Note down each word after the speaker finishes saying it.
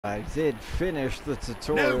I did finish the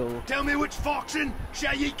tutorial. Now, tell me which faction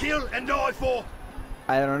shall ye kill and die for?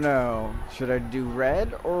 I don't know. Should I do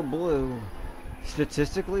red or blue?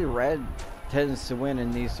 Statistically, red tends to win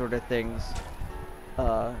in these sort of things.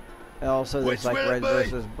 And also there's like red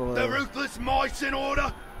versus blue. The ruthless mice in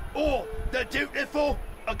order, or the dutiful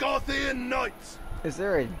Agarthian knights? Is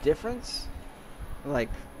there a difference? Like,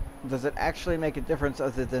 does it actually make a difference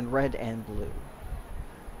other than red and blue?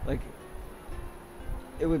 Like,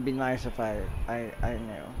 it would be nice if I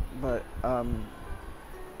knew, but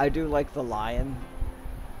I do like the lion,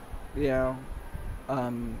 you know,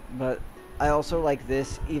 but I also like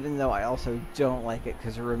this, even though I also don't like it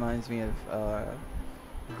because it reminds me of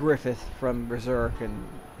Griffith from Berserk and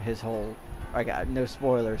his whole. I got no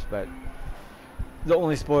spoilers, but the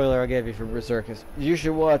only spoiler I gave you from Berserk is you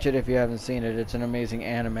should watch it if you haven't seen it. It's an amazing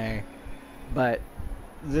anime, but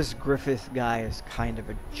this Griffith guy is kind of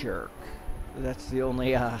a jerk. That's the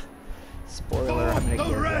only spoiler I'm gonna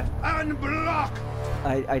give red you. and black.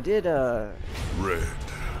 I did red.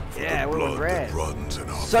 For yeah, the we're blood red. That runs in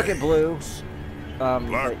our Suck it, blue.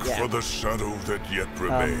 Black yeah. for the shadow that yet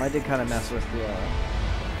remains. I did kind of mess with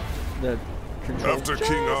the control. After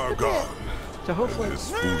King Argon to hopefully and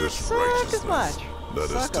his not foolish suck as righteousness much.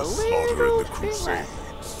 led us Suck to a slaughter in little the bit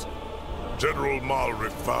Crusades. General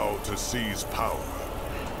Malric vowed to seize power.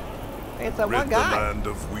 It's that Rid one the guy. land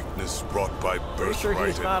of weakness brought by Pretty sure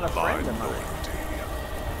birthright he's not a and friend blind of mine. loyalty.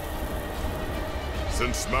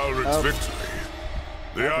 Since Malric's victory,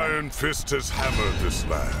 the Iron Fist has hammered this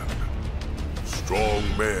land. Strong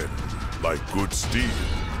men, like good steel,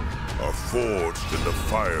 are forged in the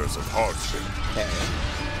fires of hardship.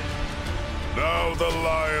 Now the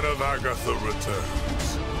Lion of Agatha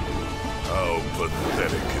returns. How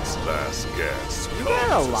pathetic its last gasp. You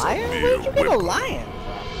got a lion? Where'd you get a lion?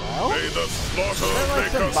 May the slaughter Is that like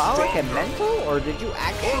make us symbolic and stronger. mental, or did you For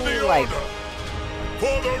actually the like order,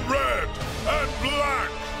 for the red and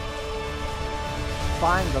black.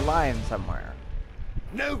 find the lion somewhere?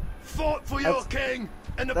 No, fought for your king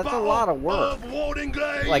and the that's a battle lot of work. of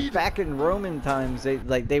Wardinglade. Like back in Roman times,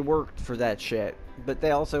 they worked for that shit, but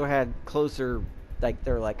they also had closer. Like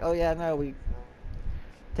they're like, oh yeah, no, we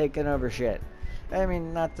taking over shit. I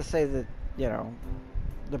mean, not to say that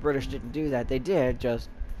the British didn't do that. They did. Just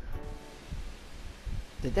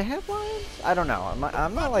did they have lions? I don't know.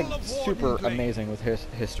 I'm not like super amazing with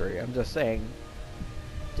history. I'm just saying.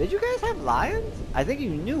 Did you guys have lions? I think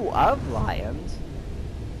you knew of lions.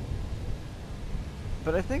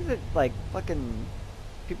 But I think that, like, fucking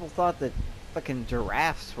people thought that fucking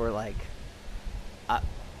giraffes were, like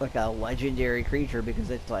a legendary creature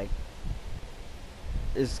because it's, like,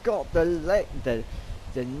 it's got the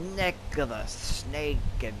neck of a snake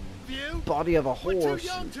and body of a horse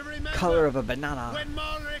and color of a banana.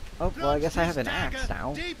 Oh, well, I guess I have an axe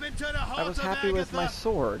now. I was happy with my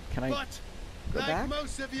sword. Can I go back? Like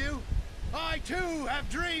most of you, I too have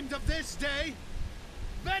dreamed of this day.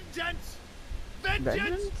 Vengeance!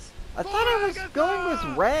 Vengeance? I thought I was going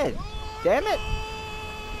with red. Damn it!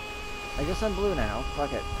 I guess I'm blue now.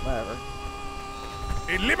 Fuck it. Whatever.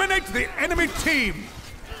 Eliminate the enemy team!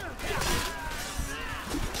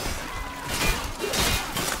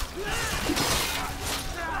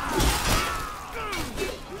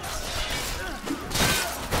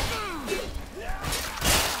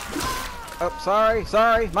 Oh,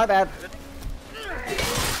 sorry, my bad.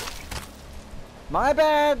 My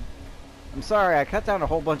bad! I'm sorry, I cut down a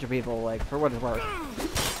whole bunch of people, like, for what it's worth.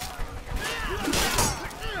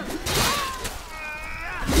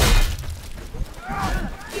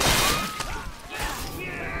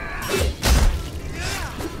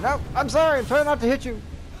 No, I'm sorry, I'm trying not to hit you.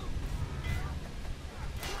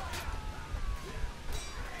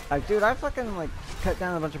 Like, dude, I fucking, like, cut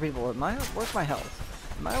down a bunch of people. Where's my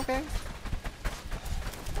health? Am I okay?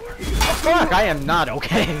 Oh, fuck, I am not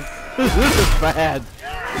okay. This is bad.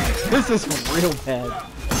 This is real bad.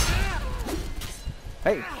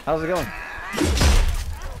 Hey, how's it going?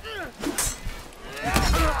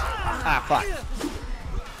 Ah, fuck.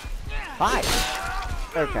 Hi.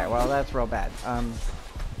 Okay, well, that's real bad.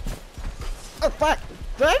 Oh, fuck.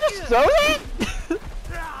 Did I just throw that?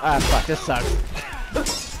 Ah, fuck, this sucks.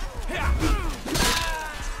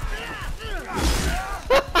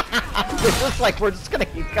 It looks like we're just gonna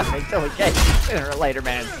keep going until we get you sooner or later,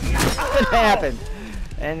 man. It's gonna happen.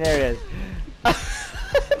 And there it is.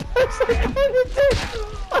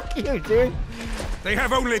 Fuck you, dude. They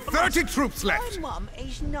have only 30 troops left. My mum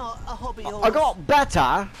is not a hobby horse. I got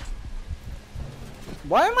better.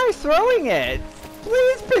 Why am I throwing it?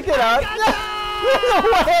 Please pick it up. No, no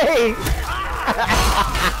way.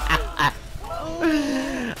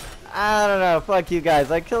 I don't know. Fuck you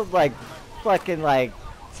guys. I killed like fucking like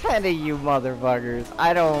 10 of you motherfuckers.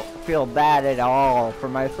 I don't feel bad at all for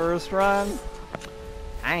my first run.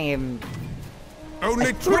 I am.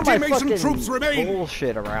 Only threw 20 my Mason fucking troops remain.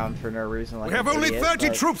 bullshit around for no reason. Like We have an only idiot, 30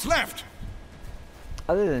 but troops left.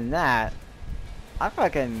 Other than that, I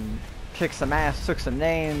fucking kicked some ass, took some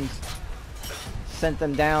names, sent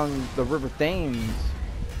them down the River Thames.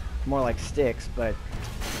 More like Styx, but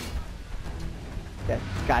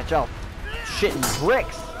got y'all shitting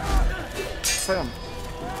bricks. Boom.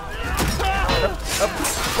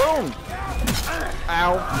 Boom.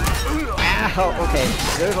 Ow. Ow. Okay,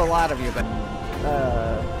 there's a lot of you, but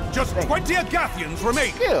Just 20 Agathians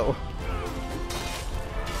remain. Ew.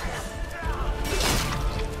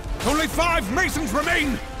 Only 5 Masons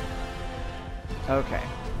remain. Okay.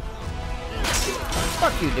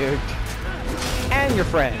 Fuck you, dude. And your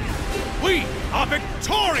friend. We are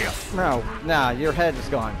victorious. No, nah, your head is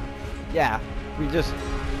gone. Yeah, we just,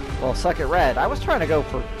 well, suck it, Red. I was trying to go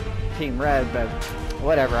for Team Red, but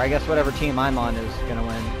whatever. I guess whatever team I'm on is gonna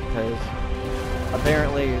win, because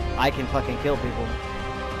apparently I can fucking kill people.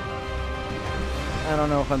 I don't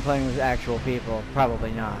know if I'm playing with actual people.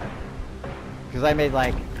 Probably not. Because I made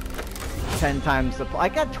like 10 times the... I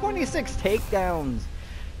got 26 takedowns,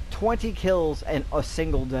 20 kills, and a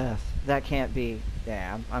single death. That can't be...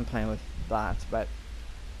 Yeah, I'm playing with bots, but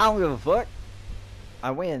I don't give a fuck.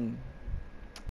 I win.